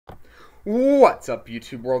What's up,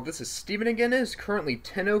 YouTube world? This is Steven again. It is currently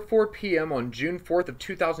 10:04 p.m. on June 4th of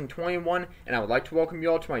 2021, and I would like to welcome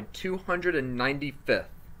you all to my 295th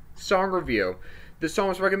song review. This song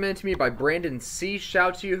was recommended to me by Brandon C.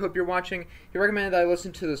 Shout to you, hope you're watching. He recommended that I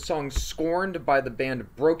listen to the song Scorned by the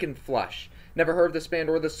band Broken Flesh. Never heard of this band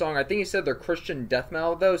or this song. I think he said they're Christian death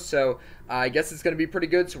metal though, so I guess it's going to be pretty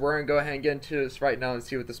good, so we're going to go ahead and get into this right now and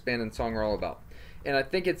see what this band and song are all about. And I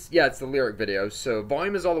think it's the lyric video, so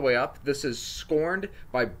volume is all the way up. This is Scorned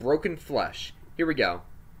by Broken Flesh. Here we go.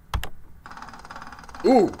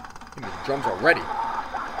 Ooh, give me the drums already.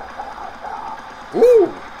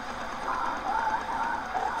 Ooh!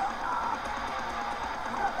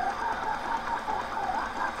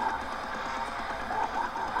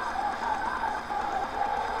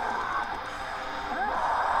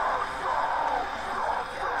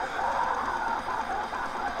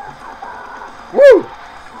 Woo!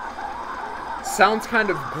 Sounds kind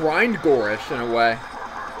of grindgore-ish in a way.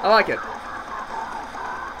 I like it.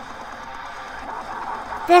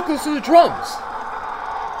 Fuck, listen to the drums!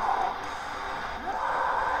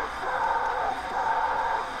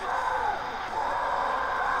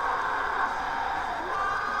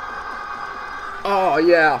 Oh,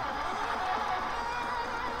 yeah.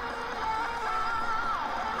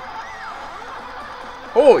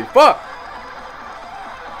 Holy fuck!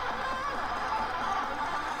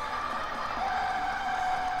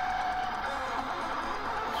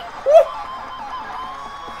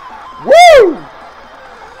 Woo!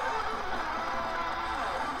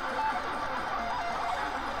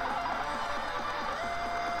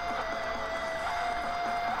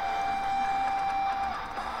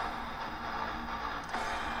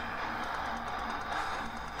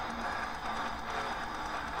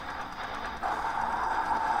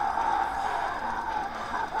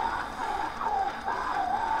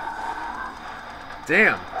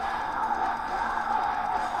 Damn.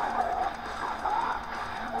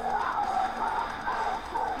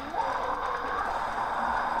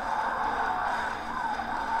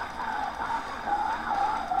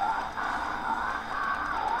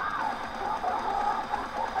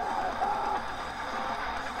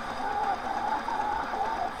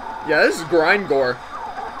 Yeah, this is grindgore.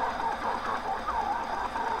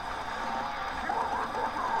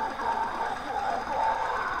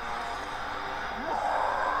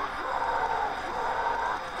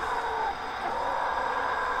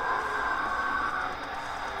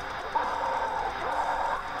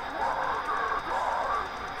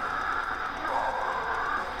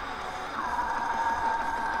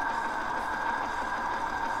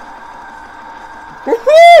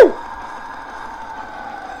 Woohoo!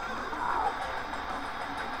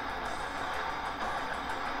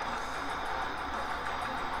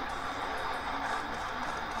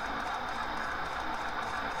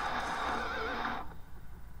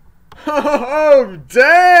 Oh,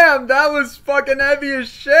 damn! That was fucking heavy as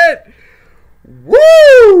shit!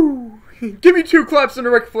 Woo! Give me 2 claps and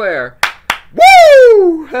a Ric Flair.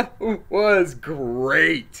 Woo! That was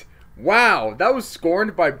great. Wow, that was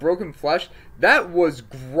Scorned by Broken Flesh. That was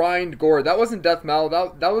grindgore. That wasn't death metal.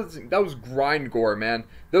 That was grindgore, man.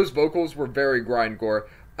 Those vocals were very grindgore.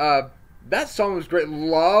 That song was great.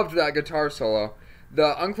 Loved that guitar solo.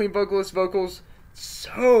 The Unclean vocalist vocals,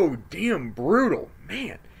 so damn brutal,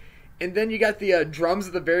 man. And then you got the drums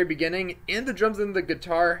at the very beginning and the drums and the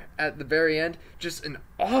guitar at the very end. Just an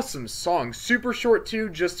awesome song. Super short too,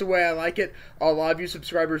 just the way I like it. A lot of you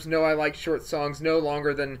subscribers know I like short songs, no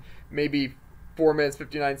longer than maybe 4 minutes,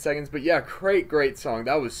 59 seconds. But yeah, great song.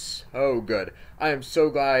 That was so good. I am so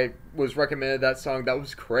glad I was recommended that song. That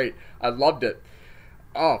was great. I loved it.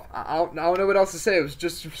 Oh, I don't know what else to say. It was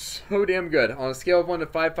just so damn good. On a scale of 1 to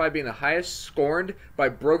 5, 5 being the highest, Scorned by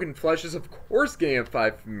Broken Flesh is of course getting a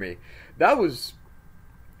 5 from me. That was...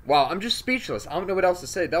 wow, I'm just speechless. I don't know what else to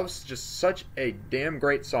say. That was just such a damn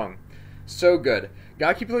great song. So good.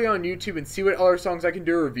 Gotta keep looking on YouTube and see what other songs I can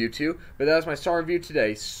do a review to. But that was my song review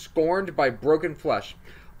today. Scorned by Broken Flesh.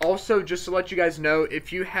 Also, just to let you guys know,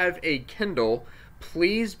 if you have a Kindle,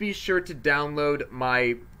 please be sure to download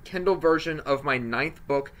my Kindle version of my 9th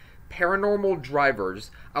book, Paranormal Drivers.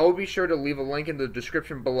 I will be sure to leave a link in the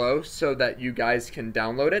description below so that you guys can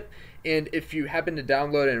download it. And if you happen to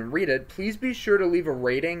download it and read it, please be sure to leave a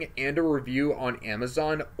rating and a review on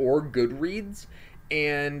Amazon or Goodreads.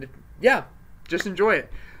 And yeah, just enjoy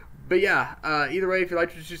it. But yeah, either way, if you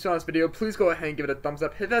liked what you saw in this video, please go ahead and give it a thumbs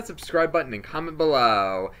up, hit that subscribe button, and comment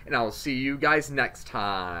below. And I will see you guys next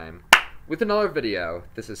time with another video.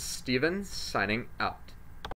 This is Steven signing out.